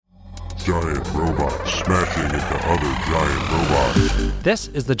Giant robots smashing into other giant robots. This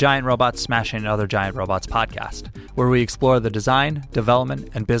is the Giant Robots Smashing into Other Giant Robots podcast, where we explore the design, development,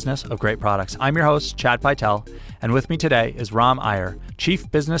 and business of great products. I'm your host, Chad Pytel, and with me today is Ram Iyer, Chief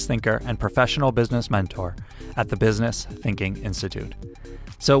Business Thinker and Professional Business Mentor at the Business Thinking Institute.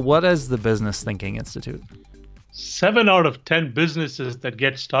 So what is the Business Thinking Institute? 7 out of 10 businesses that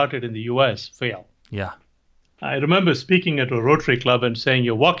get started in the US fail. Yeah. I remember speaking at a Rotary Club and saying,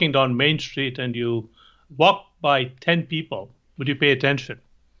 you're walking down Main Street and you walk by 10 people. Would you pay attention?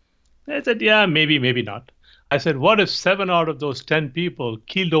 They said, yeah, maybe, maybe not. I said, what if 7 out of those 10 people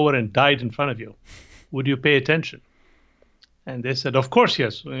keeled over and died in front of you? Would you pay attention? And they said, of course,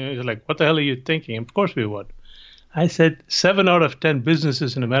 yes. And was like, what the hell are you thinking? Of course we would. I said, 7 out of 10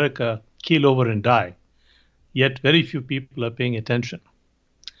 businesses in America keel over and die, yet very few people are paying attention.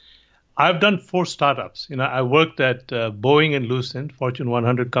 I've done 4 startups. I worked at Boeing and Lucent, Fortune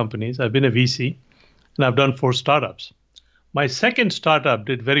 100 companies. I've been a VC, and I've done 4 startups. My second startup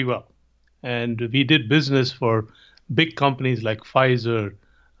did very well, and we did business for big companies like Pfizer,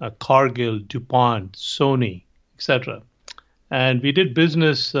 Cargill, DuPont, Sony, etc. And we did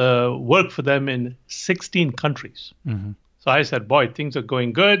business work for them in 16 countries. Mm-hmm. So I said, boy, things are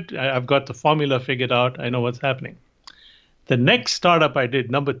going good. I've got the formula figured out. I know what's happening. The next startup I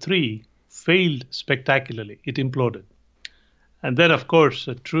did, number 3, failed spectacularly. It imploded. And then, of course,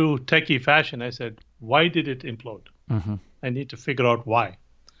 a true techie fashion, I said, why did it implode? Mm-hmm. I need to figure out why.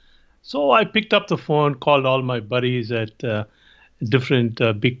 So I picked up the phone, called all my buddies at different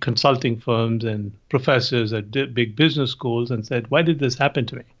big consulting firms and professors at big business schools and said, why did this happen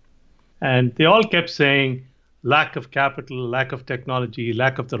to me? And they all kept saying, lack of capital, lack of technology,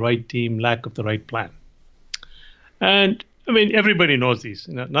 lack of the right team, lack of the right plan. And I mean, everybody knows these.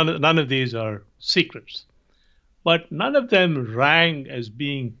 None of these are secrets. But none of them rang as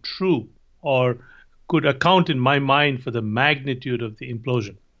being true or could account in my mind for the magnitude of the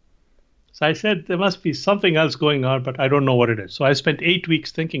implosion. So I said, there must be something else going on, but I don't know what it is. So I spent 8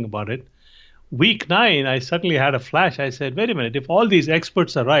 weeks thinking about it. Week 9, I suddenly had a flash. I said, wait a minute, if all these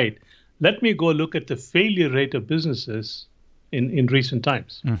experts are right, let me go look at the failure rate of businesses in recent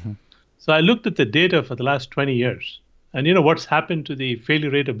times. Mm-hmm. So I looked at the data for the last 20 years. And you know what's happened to the failure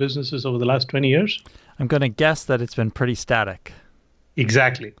rate of businesses over the last 20 years? I'm going to guess that it's been pretty static.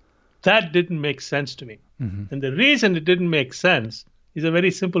 Exactly. That didn't make sense to me. Mm-hmm. And the reason it didn't make sense is a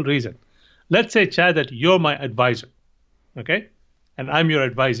very simple reason. Let's say, Chad, that you're my advisor, okay? And I'm your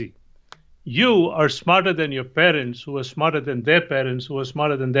advisee. You are smarter than your parents, who are smarter than their parents, who are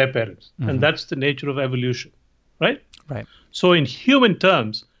smarter than their parents. Mm-hmm. And that's the nature of evolution, right? Right. So in human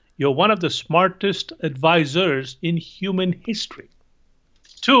terms, you're one of the smartest advisors in human history.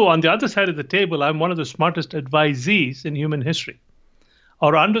 2, on the other side of the table, I'm one of the smartest advisees in human history.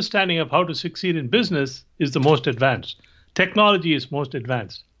 Our understanding of how to succeed in business is the most advanced. Technology is most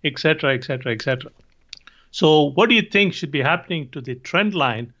advanced, etc., etc., etc. So what do you think should be happening to the trend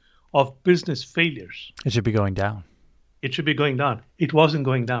line of business failures? It should be going down. It should be going down. It wasn't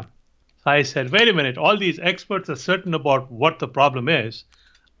going down. So I said, wait a minute, all these experts are certain about what the problem is,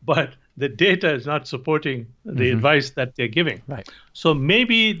 but the data is not supporting the advice that they're giving. Right. So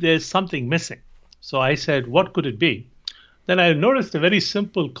maybe there's something missing. So I said, what could it be? Then I noticed a very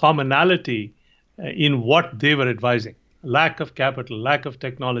simple commonality in what they were advising. Lack of capital, lack of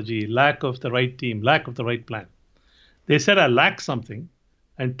technology, lack of the right team, lack of the right plan. They said I lacked something.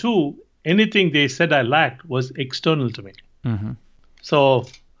 And 2, anything they said I lacked was external to me. Mm-hmm. So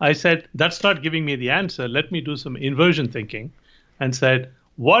I said, that's not giving me the answer. Let me do some inversion thinking and said,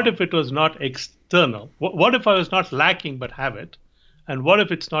 what if it was not external? What if I was not lacking but have it? And what if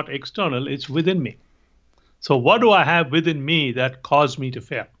it's not external? It's within me. So what do I have within me that caused me to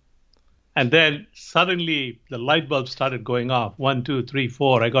fail? And then suddenly the light bulb started going off. 1, 2, 3,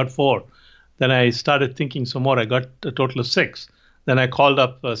 4. I got 4. Then I started thinking some more. I got a total of 6. Then I called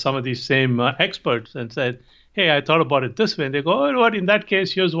up some of these same experts and said, hey, I thought about it this way. And they go, oh, what? In that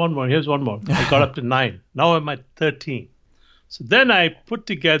case, here's one more. Here's one more. I got up to 9. Now I'm at 13. So then I put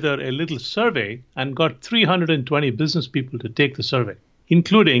together a little survey and got 320 business people to take the survey,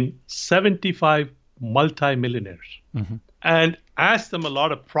 including 75 multimillionaires, and asked them a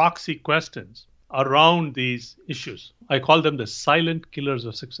lot of proxy questions around these issues. I call them the silent killers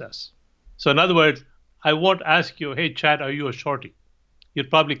of success. So in other words, I won't ask you, hey, Chad, are you a shorty? You'd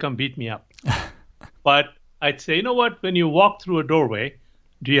probably come beat me up. But I'd say, you know what? When you walk through a doorway,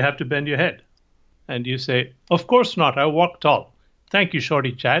 do you have to bend your head? And you say, of course not. I walk tall. Thank you,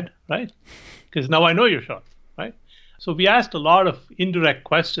 Shorty Chad, right? Because now I know you're short, right? So we asked a lot of indirect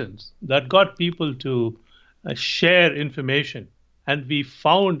questions that got people to share information and we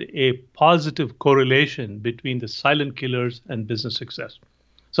found a positive correlation between the silent killers and business success.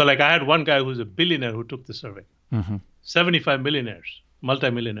 So like I had one guy who's a billionaire who took the survey, 75 millionaires,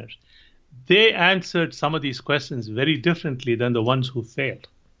 multimillionaires. They answered some of these questions very differently than the ones who failed.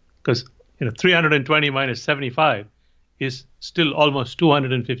 Because 320 minus 75 is still almost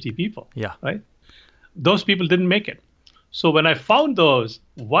 250 people. Yeah. Right? Those people didn't make it. So when I found those,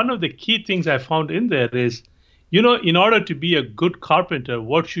 one of the key things I found in there is, in order to be a good carpenter,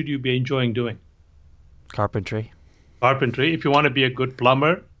 what should you be enjoying doing? Carpentry. If you want to be a good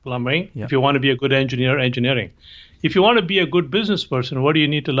plumber, plumbing. Yeah. If you want to be a good engineer, engineering. If you want to be a good business person, what do you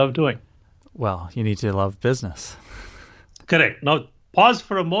need to love doing? Well, you need to love business. Correct. Now, pause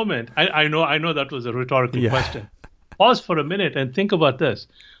for a moment. I know that was a rhetorical question. Pause for a minute and think about this.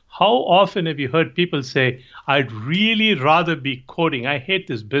 How often have you heard people say, I'd really rather be coding. I hate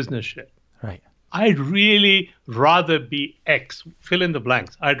this business shit. Right. I'd really rather be X. Fill in the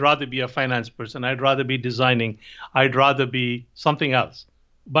blanks. I'd rather be a finance person. I'd rather be designing. I'd rather be something else.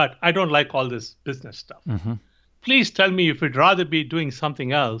 But I don't like all this business stuff. Please tell me, if you'd rather be doing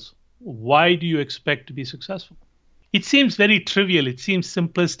something else, why do you expect to be successful? It seems very trivial. It seems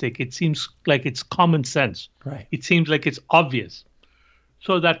simplistic. It seems like it's common sense. Right. It seems like it's obvious.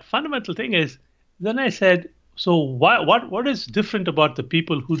 So that fundamental thing is, then I said, so what is different about the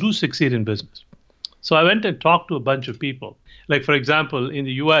people who do succeed in business? So I went and talked to a bunch of people. Like, for example, in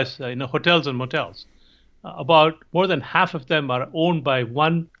the US, hotels and motels, about more than half of them are owned by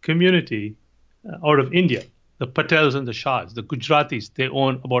one community out of India, the Patels and the Shahs, the Gujaratis. They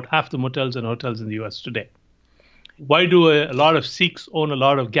own about half the motels and hotels in the US today. Why do a lot of Sikhs own a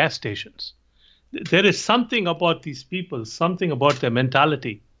lot of gas stations? There is something about these people, something about their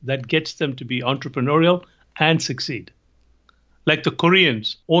mentality that gets them to be entrepreneurial and succeed. Like the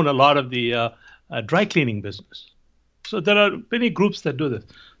Koreans own a lot of the dry cleaning business. So there are many groups that do this.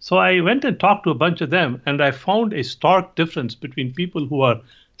 So I went and talked to a bunch of them, and I found a stark difference between people who are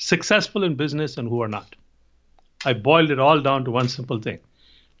successful in business and who are not. I boiled it all down to one simple thing.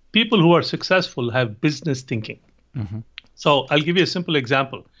 People who are successful have business thinking. So I'll give you a simple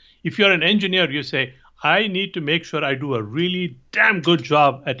example. If you're an engineer, you say, I need to make sure I do a really damn good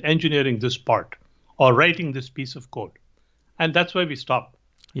job at engineering this part or writing this piece of code. And that's where we stop.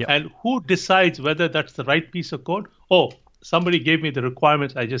 Yeah. And who decides whether that's the right piece of code? Oh, somebody gave me the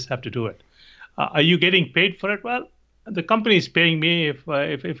requirements. I just have to do it. Are you getting paid for it? Well, the company is paying me.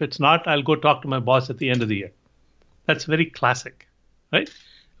 If it's not, I'll go talk to my boss at the end of the year. That's very classic, right?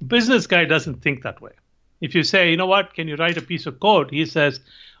 A business guy doesn't think that way. If you say, can you write a piece of code? He says,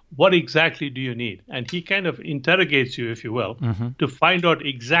 what exactly do you need? And he kind of interrogates you, if you will, to find out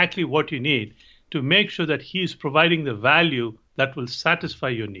exactly what you need to make sure that he is providing the value that will satisfy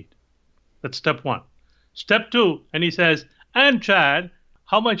your need. That's step one. Step two, and he says, and Chad,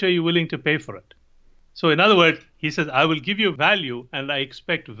 how much are you willing to pay for it? So in other words, he says, I will give you value and I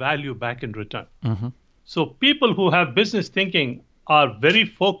expect value back in return. So people who have business thinking are very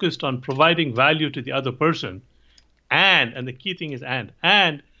focused on providing value to the other person and the key thing is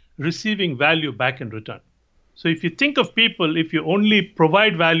and receiving value back in return. So if you think of people, if you only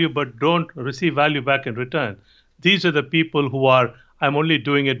provide value but don't receive value back in return, these are the people who are, I'm only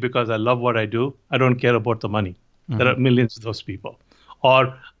doing it because I love what I do. I don't care about the money. There are millions of those people.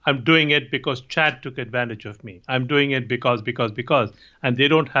 Or I'm doing it because Chad took advantage of me. I'm doing it because, and they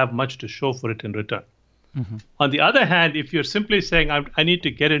don't have much to show for it in return. On the other hand, if you're simply saying, I need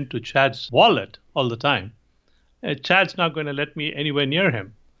to get into Chad's wallet all the time, Chad's not going to let me anywhere near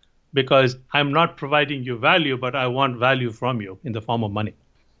him because I'm not providing you value, but I want value from you in the form of money.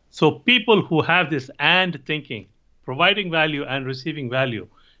 So people who have this and thinking, providing value and receiving value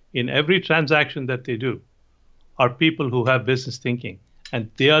in every transaction that they do, are people who have business thinking,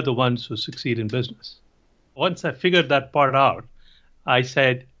 and they are the ones who succeed in business. Once I figured that part out, I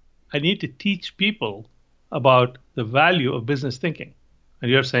said, I need to teach people about the value of business thinking. And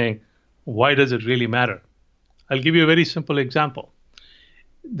you're saying, why does it really matter? I'll give you a very simple example.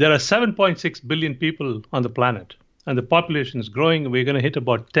 There are 7.6 billion people on the planet, and the population is growing. We're going to hit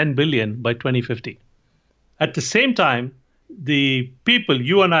about 10 billion by 2050. At the same time, the people,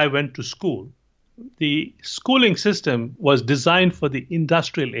 you and I went to school, the schooling system was designed for the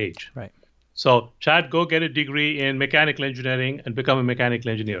industrial age. Right. So, Chad, go get a degree in mechanical engineering and become a mechanical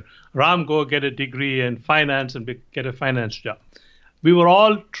engineer. Ram, go get a degree in finance and get a finance job. We were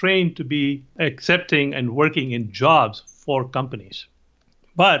all trained to be accepting and working in jobs for companies.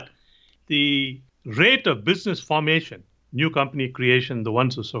 But the rate of business formation, new company creation, the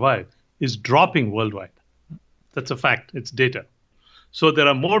ones who survive, is dropping worldwide. That's a fact. It's data. So there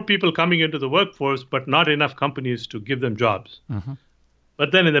are more people coming into the workforce, but not enough companies to give them jobs.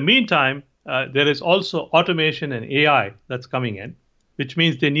 But then in the meantime, there is also automation and AI that's coming in, which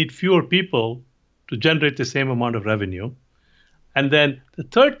means they need fewer people to generate the same amount of revenue. And then the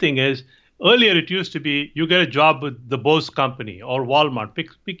third thing is, earlier it used to be you get a job with the Bose company or Walmart,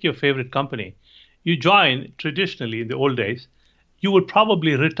 pick your favorite company. You join traditionally in the old days, you would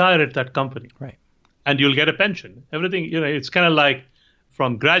probably retire at that company. Right. And you'll get a pension. Everything, it's kind of like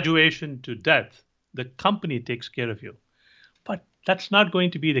from graduation to death, the company takes care of you. But that's not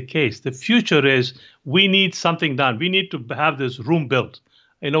going to be the case. The future is we need something done. We need to have this room built.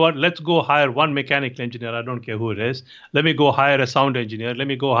 You know what? Let's go hire one mechanical engineer. I don't care who it is. Let me go hire a sound engineer. Let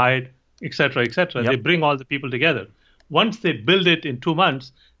me go hire, et cetera, et cetera. They bring all the people together. Once they build it in 2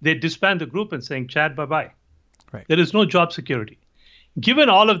 months, they disband the group and saying, Chad, bye-bye. Right. There is no job security. Given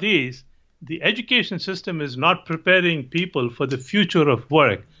all of these, the education system is not preparing people for the future of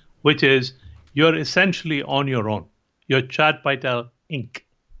work, which is you're essentially on your own. You're Chad Paitel Inc.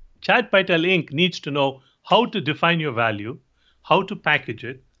 Chad Paitel Inc. needs to know how to define your value, how to package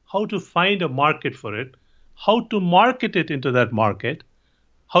it, how to find a market for it, how to market it into that market,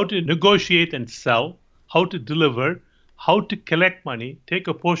 how to negotiate and sell, how to deliver, how to collect money, take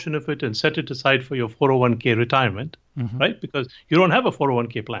a portion of it and set it aside for your 401k retirement, right? Because you don't have a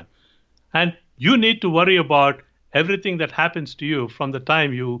 401k plan. And you need to worry about everything that happens to you from the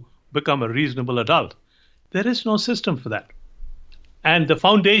time you become a reasonable adult. There is no system for that. And the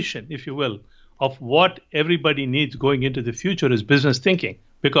foundation, if you will, of what everybody needs going into the future is business thinking.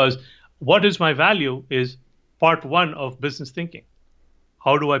 Because what is my value is part one of business thinking.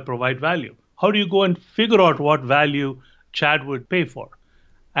 How do I provide value? How do you go and figure out what value Chad would pay for?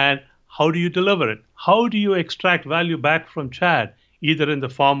 And how do you deliver it? How do you extract value back from Chad, either in the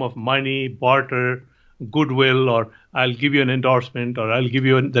form of money, barter, goodwill, or I'll give you an endorsement, or I'll give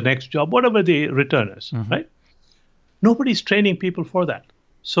you the next job, whatever the return is, right? Nobody's training people for that.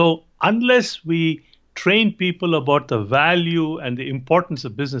 So unless we train people about the value and the importance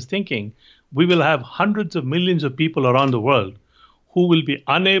of business thinking, we will have hundreds of millions of people around the world who will be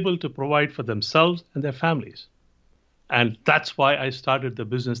unable to provide for themselves and their families. And that's why I started the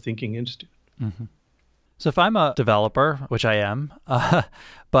Business Thinking Institute. So if I'm a developer, which I am,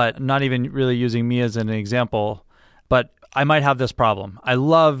 but not even really using me as an example, but I might have this problem. I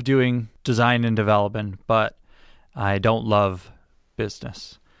love doing design and development, but I don't love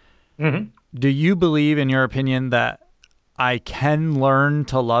business. Do you believe, in your opinion, that I can learn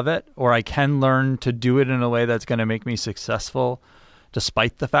to love it, or I can learn to do it in a way that's going to make me successful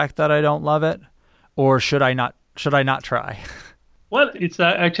despite the fact that I don't love it? Or should I not try? Well, it's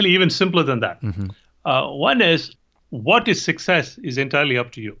actually even simpler than that. One is, what is success is entirely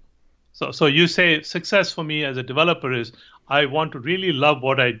up to you. So you say success for me as a developer is I want to really love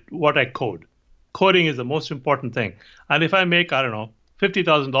what I code. Coding is the most important thing. And if I make, I don't know,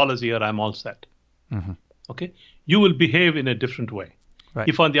 $50,000 a year, I'm all set. Okay? You will behave in a different way. Right.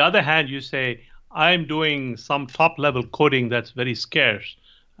 If on the other hand, you say, I'm doing some top level coding that's very scarce,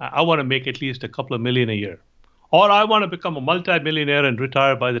 I want to make at least a couple of million a year. Or I want to become a multi-millionaire and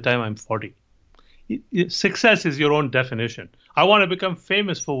retire by the time I'm 40. Success is your own definition. I want to become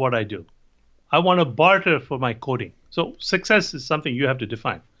famous for what I do. I want to barter for my coding. So success is something you have to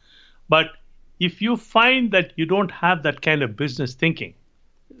define. But if you find that you don't have that kind of business thinking,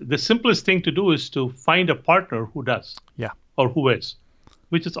 the simplest thing to do is to find a partner who does. Yeah. Or who is,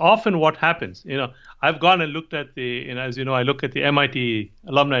 which is often what happens. I've gone and looked at as you know, I look at the MIT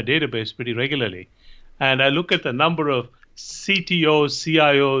alumni database pretty regularly. And I look at the number of CTOs,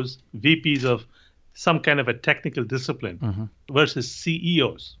 CIOs, VPs of some kind of a technical discipline versus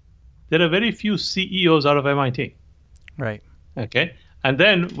CEOs. There are very few CEOs out of MIT. Right. Okay. And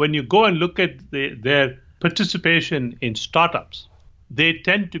then when you go and look at their participation in startups, they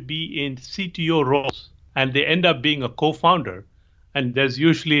tend to be in CTO roles and they end up being a co-founder. And there's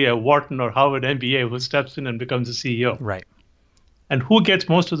usually a Wharton or Harvard MBA who steps in and becomes a CEO. Right. And who gets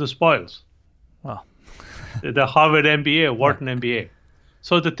most of the spoils? Well, the Harvard MBA, Wharton MBA.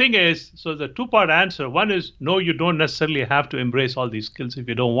 So the thing is, so the two-part answer, one is, no, you don't necessarily have to embrace all these skills if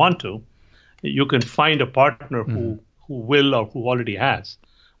you don't want to. You can find a partner who will or who already has.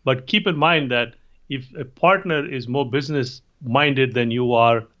 But keep in mind that if a partner is more business-minded than you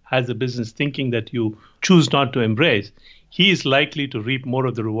are, has a business thinking that you choose not to embrace, he is likely to reap more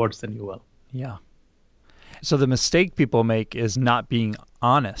of the rewards than you will. Yeah. So the mistake people make is not being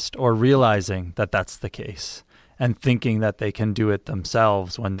honest or realizing that that's the case and thinking that they can do it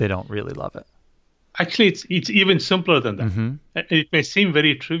themselves when they don't really love it. Actually, it's even simpler than that. It may seem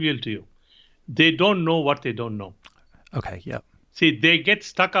very trivial to you. They don't know what they don't know. Okay, yep. See, they get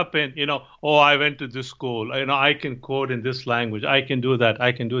stuck up in, oh, I went to this school. I can code in this language. I can do that.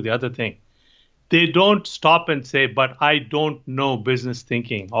 I can do the other thing. They don't stop and say, but I don't know business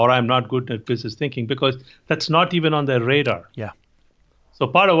thinking, or I'm not good at business thinking, because that's not even on their radar. Yeah. So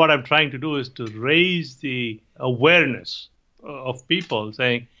part of what I'm trying to do is to raise the awareness of people,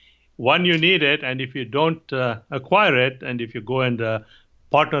 saying, one, you need it, and if you don't acquire it, and if you go and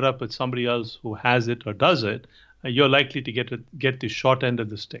partner up with somebody else who has it or does it, you're likely to get the short end of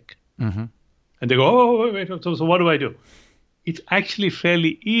the stick. Mm-hmm. And they go, oh, wait, so what do I do? It's actually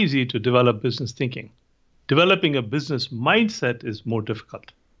fairly easy to develop business thinking. Developing a business mindset is more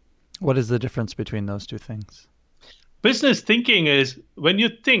difficult. What is the difference between those two things? Business thinking is, when you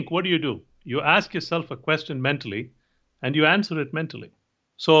think, what do? You ask yourself a question mentally, and you answer it mentally.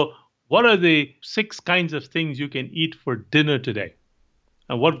 So what are the 6 kinds of things you can eat for dinner today?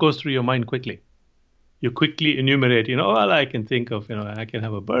 And what goes through your mind quickly? You quickly enumerate, well, I can think of, I can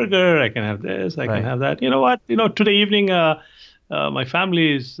have a burger, I can have this, I can have that. You know what? Today evening, my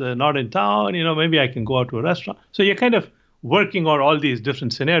family is not in town, maybe I can go out to a restaurant. So you're kind of working on all these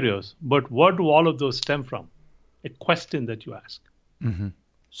different scenarios. But what do all of those stem from? A question that you ask. Mm-hmm.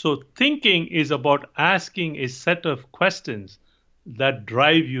 So thinking is about asking a set of questions that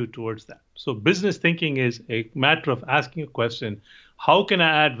drive you towards that. So business thinking is a matter of asking a question, how can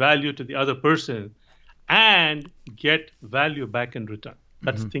I add value to the other person and get value back in return?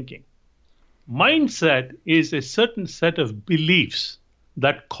 That's thinking. Mindset is a certain set of beliefs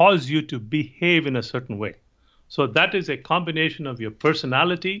that cause you to behave in a certain way. So that is a combination of your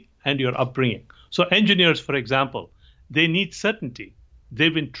personality and your upbringing. So engineers, for example, they need certainty.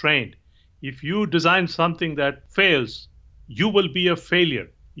 They've been trained. If you design something that fails, you will be a failure.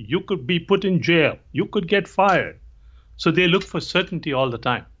 You could be put in jail. You could get fired. So they look for certainty all the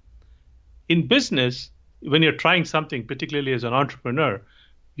time. In business, when you're trying something, particularly as an entrepreneur,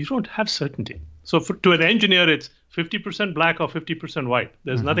 you don't have certainty. So to an engineer, it's 50% black or 50% white.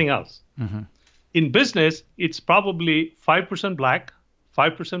 There's nothing else. Mm-hmm. In business, it's probably 5% black,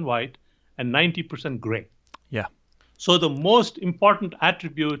 5% white, and 90% gray. Yeah. So the most important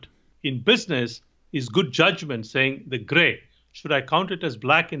attribute in business is good judgment, saying the gray. Should I count it as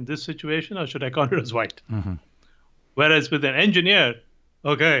black in this situation, or should I count it as white? Mm-hmm. Whereas with an engineer,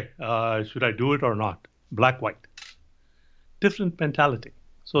 okay, should I do it or not? Black, white. Different mentality.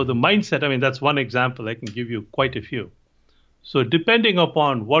 So the mindset, that's one example. I can give you quite a few. So depending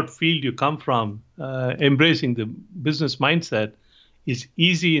upon what field you come from, embracing the business mindset is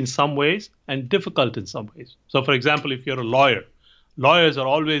easy in some ways and difficult in some ways. So for example, if you're a lawyer, lawyers are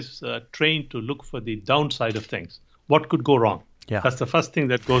always trained to look for the downside of things. What could go wrong? Yeah. That's the first thing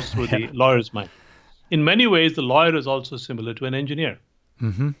that goes through the lawyer's mind. In many ways, the lawyer is also similar to an engineer.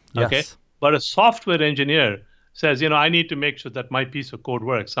 Mm-hmm. Yes. Okay. But a software engineer says, I need to make sure that my piece of code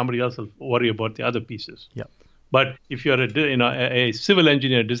works. Somebody else will worry about the other pieces. Yep. But if you're a civil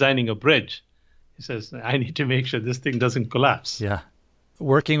engineer designing a bridge, he says, I need to make sure this thing doesn't collapse. Yeah.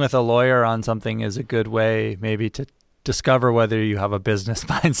 Working with a lawyer on something is a good way maybe to discover whether you have a business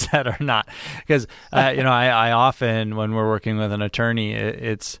mindset or not. Because, I often, when we're working with an attorney,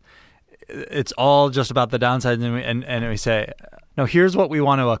 it's all just about the downsides. And we say, no, here's what we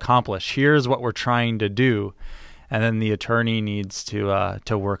want to accomplish. Here's what we're trying to do. And then the attorney needs to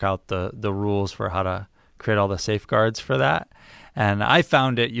work out the rules for how to create all the safeguards for that. And I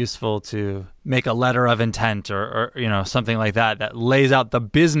found it useful to make a letter of intent or something like that lays out the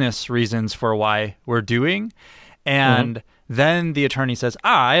business reasons for why we're doing. And then the attorney says,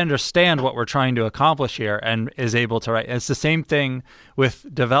 I understand what we're trying to accomplish here, and is able to write. It's the same thing with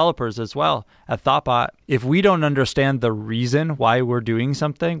developers as well. At Thoughtbot, if we don't understand the reason why we're doing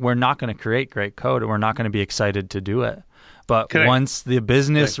something, we're not going to create great code, and we're not going to be excited to do it. But Correct. Once the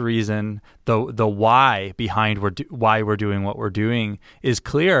business reason, the why behind why we're doing what we're doing is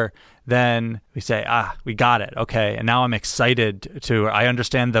clear, then we say, we got it. Okay. And now I'm excited I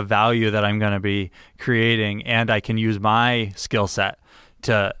understand the value that I'm going to be creating, and I can use my skill set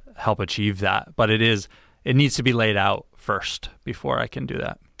to help achieve that. But it needs to be laid out first before I can do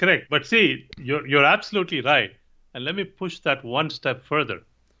that. Correct. But see, you're absolutely right. And let me push that one step further.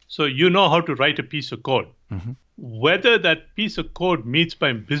 So you know how to write a piece of code. Mm-hmm. Whether that piece of code meets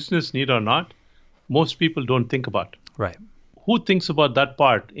my business need or not, most people don't think about. Right. Who thinks about that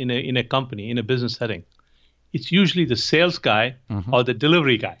part in a company, in a business setting? It's usually the sales guy or the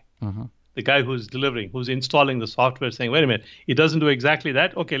delivery guy, the guy who's delivering, who's installing the software, saying, wait a minute, it doesn't do exactly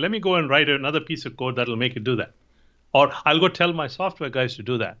that. Okay, let me go and write another piece of code that'll make it do that. Or I'll go tell my software guys to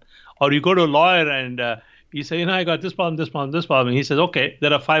do that. Or you go to a lawyer and you say, I got this problem, this problem, this problem. And he says, okay,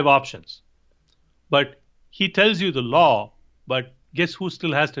 there are 5 options. But he tells you the law, but guess who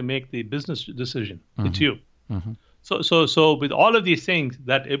still has to make the business decision? It's you. So with all of these things,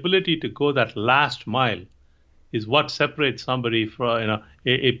 that ability to go that last mile is what separates somebody from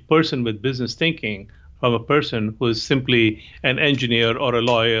a person with business thinking from a person who is simply an engineer or a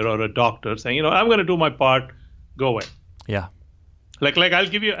lawyer or a doctor saying, I'm going to do my part, go away. Yeah. Like I'll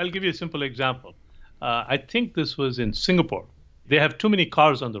give you a simple example. I think this was in Singapore. They have too many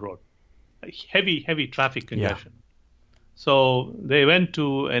cars on the road, heavy traffic congestion. Yeah. So they went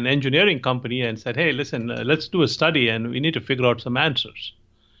to an engineering company and said, hey, listen, let's do a study and we need to figure out some answers.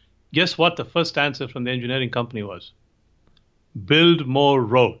 Guess what the first answer from the engineering company was? Build more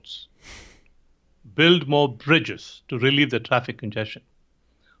roads. Build more bridges to relieve the traffic congestion.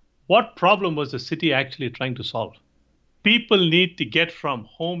 What problem was the city actually trying to solve? People need to get from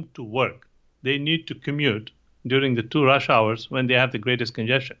home to work. They need to commute during the 2 rush hours when they have the greatest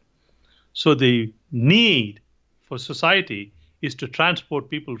congestion. So the need for society is to transport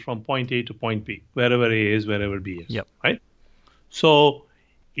people from point A to point B, wherever A is, wherever B is. Yep. Right? So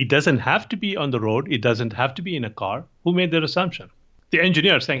it doesn't have to be on the road. It doesn't have to be in a car. Who made that assumption? The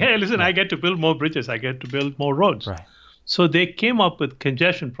engineer saying, hey, listen, I get to build more bridges. I get to build more roads. Right. So they came up with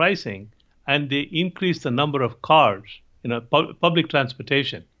congestion pricing and they increased the number of cars, public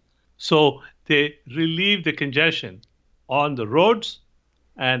transportation. So they relieved the congestion on the roads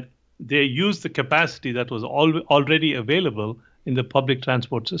and they used the capacity that was already available in the public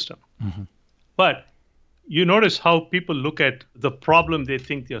transport system. But you notice how people look at the problem they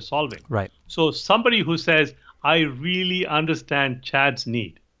think they're solving. Right. So somebody who says, I really understand Chad's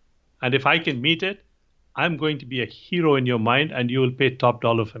need, and if I can meet it, I'm going to be a hero in your mind and you will pay top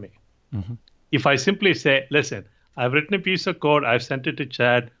dollar for me. If I simply say, listen, I've written a piece of code, I've sent it to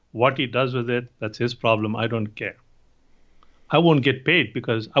Chad, what he does with it, that's his problem, I don't care. I won't get paid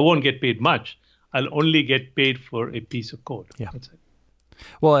because I won't get paid much. I'll only get paid for a piece of code. Yeah. That's it.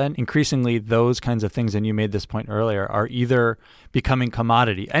 Well, and increasingly those kinds of things, and you made this point earlier, are either becoming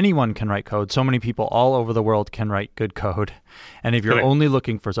commodity. Anyone can write code. So many people all over the world can write good code. And if you're Correct. only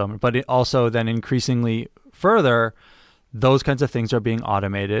looking for someone, but it also then increasingly further, those kinds of things are being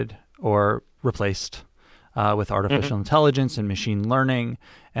automated or replaced with artificial intelligence and machine learning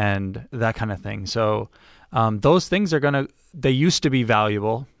and that kind of thing. So those things they used to be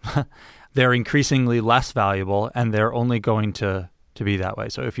valuable. They're increasingly less valuable, and they're only going to be that way.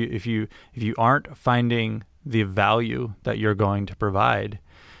 So if you aren't finding the value that you're going to provide,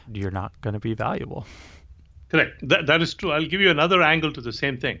 you're not going to be valuable. Correct. That is true. I'll give you another angle to the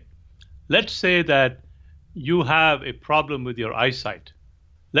same thing. Let's say that you have a problem with your eyesight.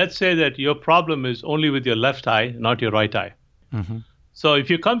 Let's say that your problem is only with your left eye, not your right eye. So if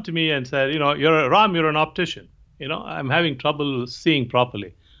you come to me and say, Ram, you're an optician. I'm having trouble seeing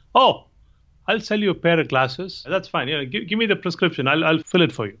properly. Oh, I'll sell you a pair of glasses. That's fine. Give me the prescription. I'll fill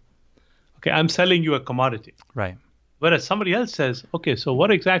it for you. Okay, I'm selling you a commodity. Right. Whereas somebody else says, okay, so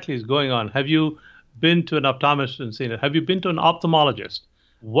what exactly is going on? Have you been to an optometrist and seen it? Have you been to an ophthalmologist?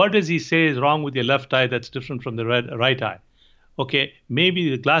 What does he say is wrong with your left eye that's different from the right eye? Okay, maybe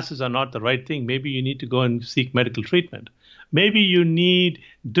the glasses are not the right thing. Maybe you need to go and seek medical treatment. Maybe you need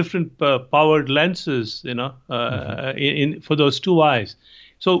different powered lenses, for those two eyes.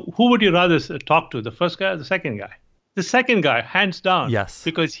 So who would you rather talk to, the first guy or the second guy? The second guy, hands down. Yes.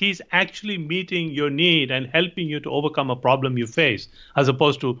 Because he's actually meeting your need and helping you to overcome a problem you face, as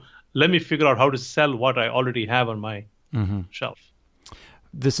opposed to, let me figure out how to sell what I already have on my shelf.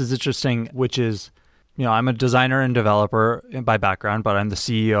 This is interesting, which is, I'm a designer and developer by background, but I'm the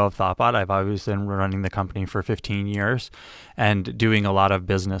CEO of Thoughtbot. I've obviously been running the company for 15 years and doing a lot of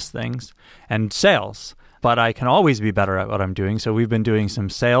business things and sales. But I can always be better at what I'm doing. So we've been doing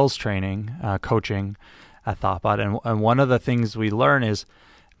some sales training, coaching at Thoughtbot. And one of the things we learn is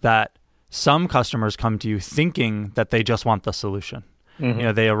that some customers come to you thinking that they just want the solution.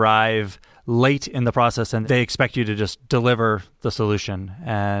 They arrive late in the process and they expect you to just deliver the solution.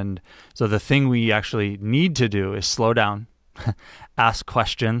 And so the thing we actually need to do is slow down, ask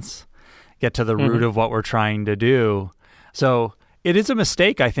questions, get to the root of what we're trying to do. So it is a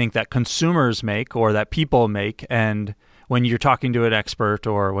mistake, I think, that consumers make or that people make. And when you're talking to an expert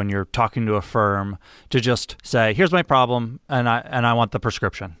or when you're talking to a firm, to just say, here's my problem and I want the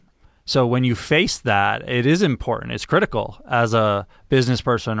prescription. So when you face that, it is important. It's critical as a business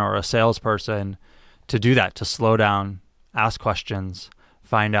person or a salesperson to do that, to slow down, ask questions,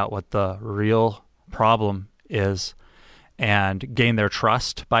 find out what the real problem is, and gain their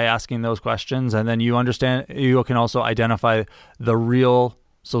trust by asking those questions. And then you can also identify the real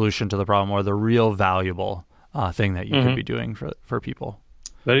solution to the problem or the real valuable thing that you could be doing for people.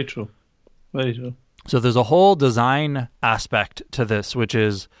 Very true. Very true. So there's a whole design aspect to this, which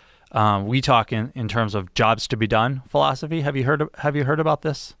is we talk in terms of jobs to be done philosophy. Have you heard about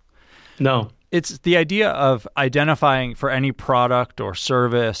this? No. It's the idea of identifying for any product or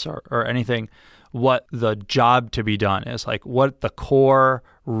service or anything what the job to be done is, like what the core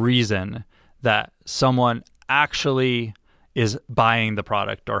reason that someone actually is buying the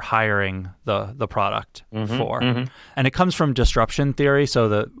product or hiring the product for. And it comes from disruption theory.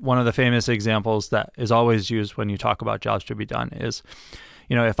 So one of the famous examples that is always used when you talk about jobs to be done is,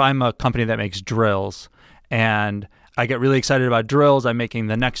 if I'm a company that makes drills and I get really excited about drills, I'm making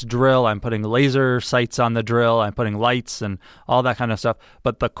the next drill, I'm putting laser sights on the drill, I'm putting lights and all that kind of stuff.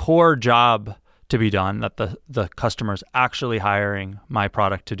 But the core job to be done that the customer's actually hiring my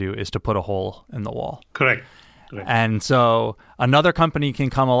product to do is to put a hole in the wall. Correct. And so another company can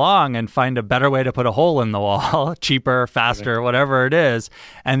come along and find a better way to put a hole in the wall, cheaper, faster, whatever it is,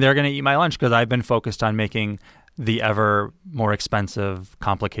 and they're going to eat my lunch because I've been focused on making the ever more expensive,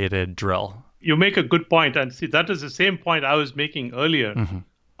 complicated drill. You make a good point. And see, that is the same point I was making earlier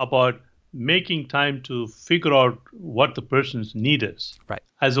about making time to figure out what the person's need is. Right.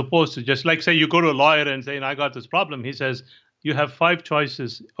 As opposed to just like, say, you go to a lawyer and say, I got this problem. He says, you have 5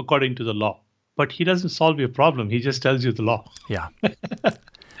 choices according to the law. But he doesn't solve your problem. He just tells you the law. Yeah.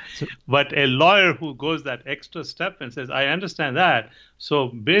 But a lawyer who goes that extra step and says, I understand that. So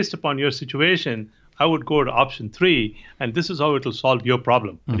based upon your situation, I would go to option 3, and this is how it will solve your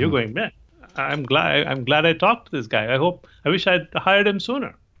problem. And you're going, man, I'm glad I talked to this guy. I wish I'd hired him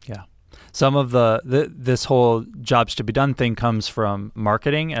sooner. Yeah. Some of this whole jobs to be done thing comes from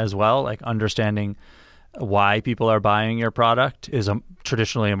marketing as well, like understanding why people are buying your product is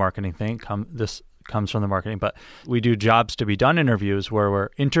traditionally a marketing thing. This comes from the marketing, but we do jobs to be done interviews where we're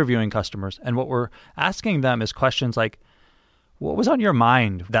interviewing customers, and what we're asking them is questions like, what was on your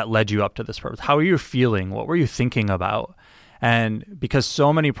mind that led you up to this purpose? How are you feeling? What were you thinking about? And because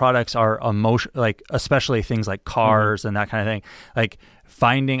so many products are emotion, like especially things like cars and that kind of thing, like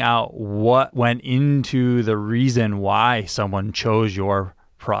finding out what went into the reason why someone chose your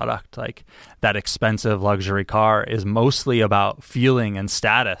product, like that expensive luxury car is mostly about feeling and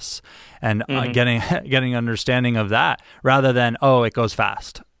status and getting understanding of that rather than, it goes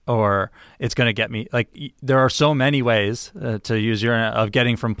fast or it's going to get me. Like there are so many ways to use of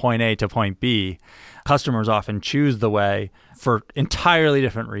getting from point A to point B. Customers often choose the way for entirely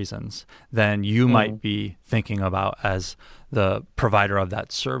different reasons than you might be thinking about as the provider of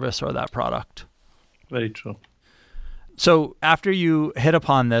that service or that product. Very true. So after you hit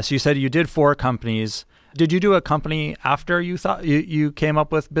upon this, you said you did 4 companies. Did you do a company after you thought you came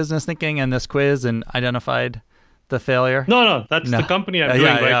up with business thinking and this quiz and identified the failure? No, that's the company I'm doing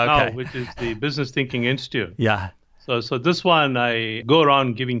now, okay. which is the Business Thinking Institute. Yeah. So this one, I go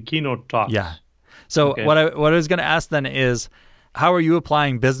around giving keynote talks. Yeah. So what I was going to ask then is, how are you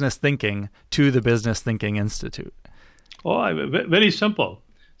applying business thinking to the Business Thinking Institute? Very simple.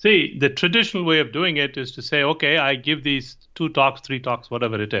 See, the traditional way of doing it is to say, okay, I give these 2 talks, 3 talks,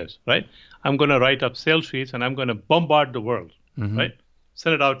 whatever it is, right? I'm going to write up sales sheets and I'm going to bombard the world, right?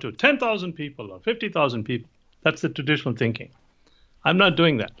 Send it out to 10,000 people or 50,000 people. That's the traditional thinking. I'm not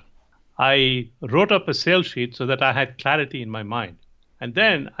doing that. I wrote up a sales sheet so that I had clarity in my mind. And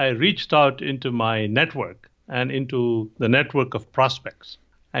then I reached out into my network and into the network of prospects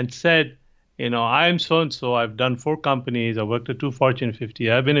and said, I'm so-and-so, I've done 4 companies, I worked at 2 Fortune 50,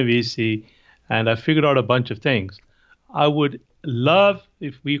 I've been a VC, and I figured out a bunch of things. I would love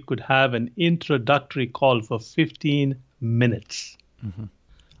if we could have an introductory call for 15 minutes.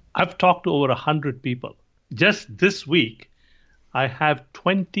 I've talked to over 100 people. Just this week, I have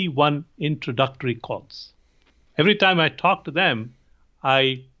 21 introductory calls. Every time I talk to them,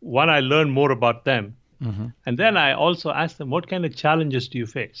 I learn more about them. And then I also ask them, what kind of challenges do you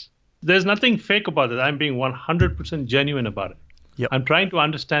face? There's nothing fake about it. I'm being 100% genuine about it. Yep. I'm trying to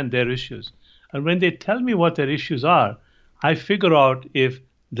understand their issues. And when they tell me what their issues are, I figure out if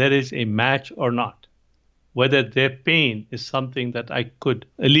there is a match or not, whether their pain is something that I could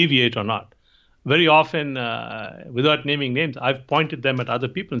alleviate or not. Very often, without naming names, I've pointed them at other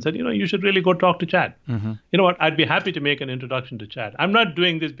people and said, you should really go talk to Chad. You know what? I'd be happy to make an introduction to Chad. I'm not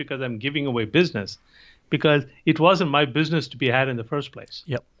doing this because I'm giving away business, because it wasn't my business to be had in the first place.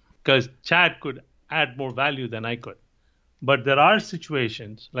 Yep. Because Chad could add more value than I could. But there are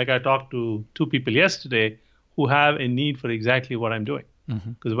situations, like I talked to 2 people yesterday, who have a need for exactly what I'm doing.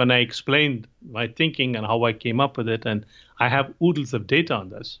 Because when I explained my thinking and how I came up with it, and I have oodles of data on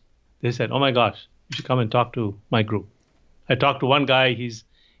this, they said, oh my gosh, you should come and talk to my group. I talked to one guy,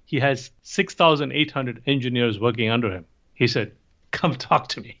 he has 6,800 engineers working under him. He said, come talk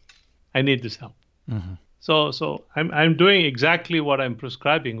to me. I need this help. So I'm doing exactly what I'm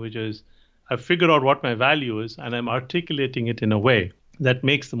prescribing, which is I've figured out what my value is, and I'm articulating it in a way that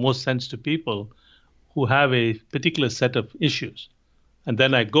makes the most sense to people who have a particular set of issues. And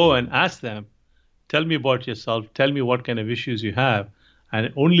then I go and ask them, tell me about yourself, tell me what kind of issues you have.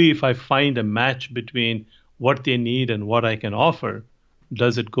 And only if I find a match between what they need and what I can offer,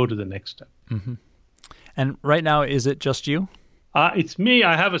 does it go to the next step. And right now, is it just you? It's me.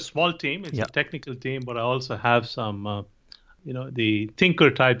 I have a small team. It's a technical team, but I also have some, the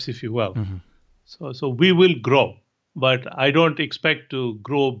thinker types, if you will. So we will grow, but I don't expect to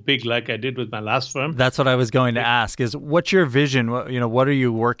grow big like I did with my last firm. That's what I was going to ask. Is what's your vision? What are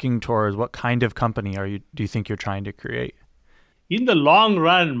you working towards? What kind of company do you think you're trying to create? In the long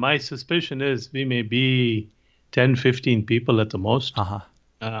run, my suspicion is we may be 10, 15 people at the most.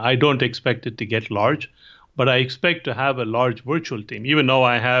 I don't expect it to get large, but I expect to have a large virtual team. Even though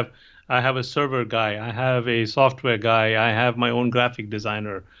I have a server guy, I have a software guy, I have my own graphic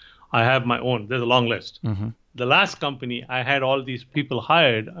designer, I have my own. There's a long list. The last company, I had all these people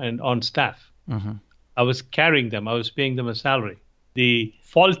hired and on staff. I was carrying them. I was paying them a salary. The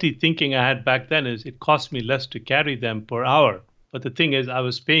faulty thinking I had back then is it cost me less to carry them per hour. But the thing is, I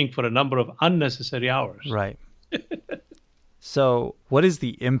was paying for a number of unnecessary hours. Right. So what is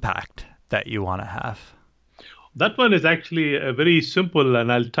the impact that you want to have? That one is actually very simple,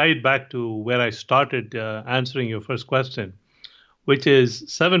 and I'll tie it back to where I started answering your first question, which is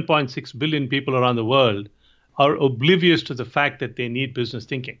 7.6 billion people around the world are oblivious to the fact that they need business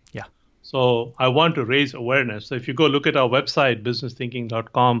thinking. Yeah. So I want to raise awareness. So if you go look at our website,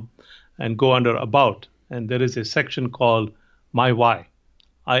 businessthinking.com, and go under About, and there is a section called My Why.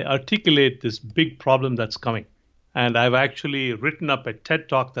 I articulate this big problem that's coming. And I've actually written up a TED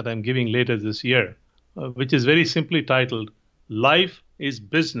Talk that I'm giving later this year, which is very simply titled, Life is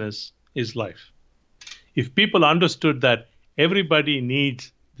Business is Life. If people understood that everybody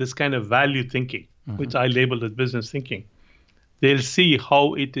needs this kind of value thinking, which I labeled as business thinking, they'll see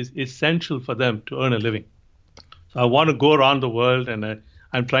how it is essential for them to earn a living. So I want to go around the world, and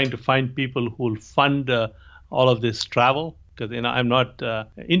I'm trying to find people who will fund all of this travel, because I'm not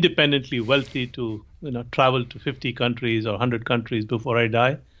independently wealthy to travel to 50 countries or 100 countries before I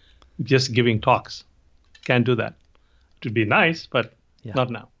die, just giving talks. Can't do that. It would be nice, but not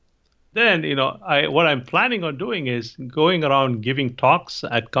now. Then, what I'm planning on doing is going around giving talks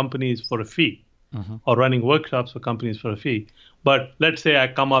at companies for a fee, or running workshops for companies for a fee. But let's say I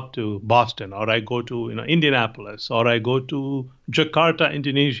come up to Boston, or I go to Indianapolis, or I go to Jakarta,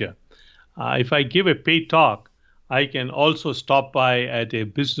 Indonesia. If I give a paid talk, I can also stop by at a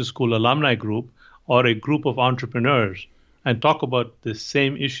business school alumni group or a group of entrepreneurs and talk about the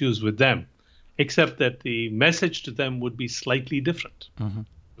same issues with them, except that the message to them would be slightly different.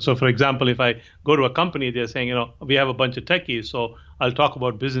 So, for example, if I go to a company, they're saying, we have a bunch of techies, so I'll talk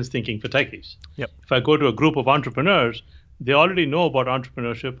about business thinking for techies. If I go to a group of entrepreneurs, they already know about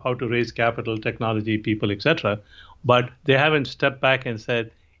entrepreneurship, how to raise capital, technology, people, etc. But they haven't stepped back and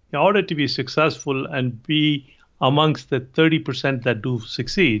said, in order to be successful and be amongst the 30% that do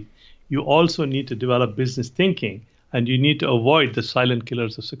succeed, you also need to develop business thinking, and you need to avoid the silent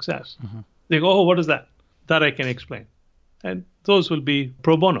killers of success. They go, oh, what is that? That I can explain. And those will be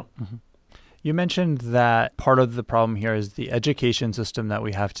pro bono. You mentioned that part of the problem here is the education system that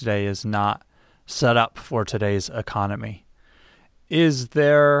we have today is not set up for today's economy. Is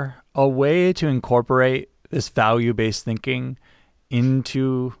there a way to incorporate this value-based thinking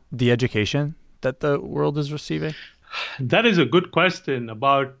into the education that the world is receiving? That is a good question.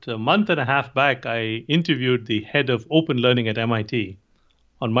 About a month and a half back, I interviewed the head of open learning at MIT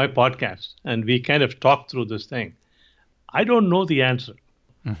on my podcast, and we kind of talked through this thing. I don't know the answer,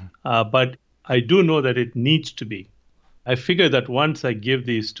 but I do know that it needs to be. I figure that once I give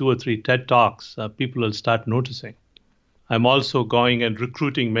these 2 or 3 TED Talks, people will start noticing. I'm also going and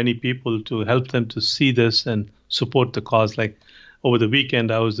recruiting many people to help them to see this and support the cause. Like over the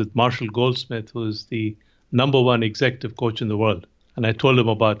weekend, I was with Marshall Goldsmith, who is the #1 executive coach in the world. And I told him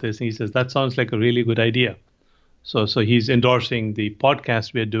about this, and he says, that sounds like a really good idea. So he's endorsing the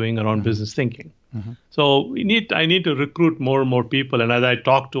podcast we're doing around business thinking. So I need to recruit more and more people. And as I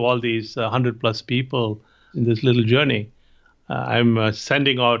talk to all these 100+ people in this little journey, I'm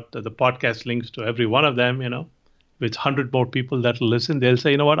sending out the podcast links to every one of them, with 100 more people that will listen. They'll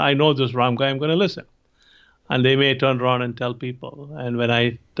say, what, I know this Ram guy, I'm going to listen. And they may turn around and tell people. And when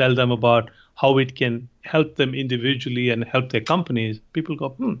I tell them about how it can help them individually and help their companies, people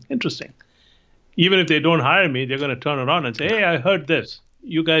go, interesting. Even if they don't hire me, they're going to turn around and say, hey, I heard this.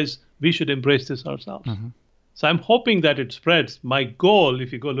 You guys, we should embrace this ourselves. So I'm hoping that it spreads. My goal,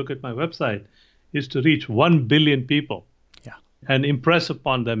 if you go look at my website, is to reach 1 billion people. Yeah. And impress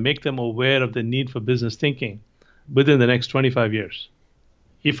upon them, make them aware of the need for business thinking within the next 25 years.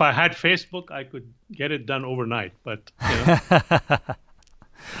 If I had Facebook, I could get it done overnight, but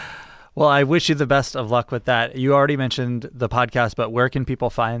Well, I wish you the best of luck with that. You already mentioned the podcast, but where can people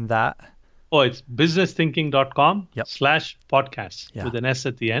find that? Oh, it's businessthinking.com/podcasts with an S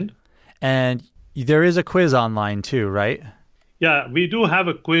at the end. And there is a quiz online too, right? Yeah, we do have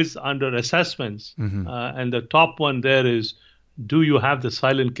a quiz under assessments. And the top one there is, do you have the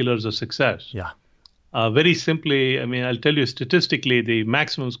silent killers of success? Yeah. Very simply, I mean, I'll tell you statistically, the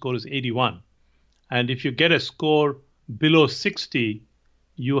maximum score is 81. And if you get a score below 60,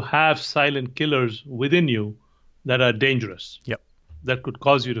 you have silent killers within you that are dangerous. Yep. That could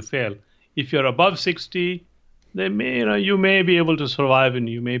cause you to fail. If you're above 60, then you may be able to survive and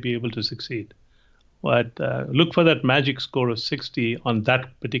you may be able to succeed. But look for that magic score of 60 on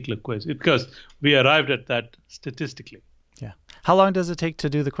that particular quiz, because we arrived at that statistically. Yeah. How long does it take to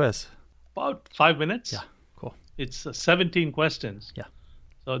do the quiz? About 5 minutes. Yeah. Cool. It's 17 questions. Yeah.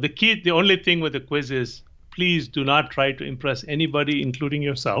 So the only thing with the quiz is, please do not try to impress anybody, including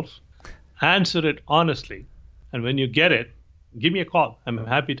yourself. Answer it honestly. And when you get it, give me a call. I'm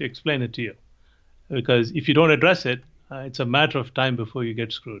happy to explain it to you. Because if you don't address it, it's a matter of time before you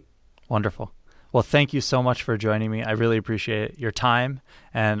get screwed. Wonderful. Well, thank you so much for joining me. I really appreciate your time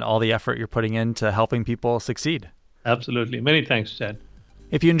and all the effort you're putting into helping people succeed. Absolutely. Many thanks, Chad.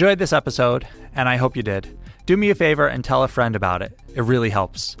 If you enjoyed this episode, and I hope you did, do me a favor and tell a friend about it. It really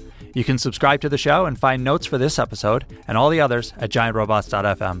helps. You can subscribe to the show and find notes for this episode and all the others at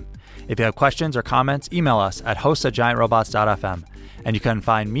giantrobots.fm. If you have questions or comments, email us at hosts@giantrobots.fm. And you can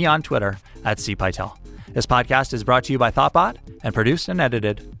find me on Twitter at @cpytel. This podcast is brought to you by Thoughtbot and produced and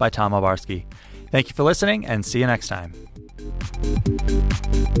edited by Tom Obarski. Thank you for listening, and see you next time.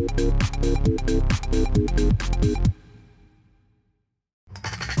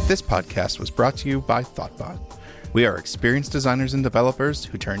 This podcast was brought to you by Thoughtbot. We are experienced designers and developers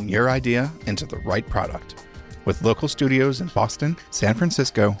who turn your idea into the right product. With local studios in Boston, San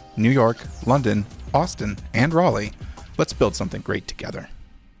Francisco, New York, London, Austin, and Raleigh, let's build something great together.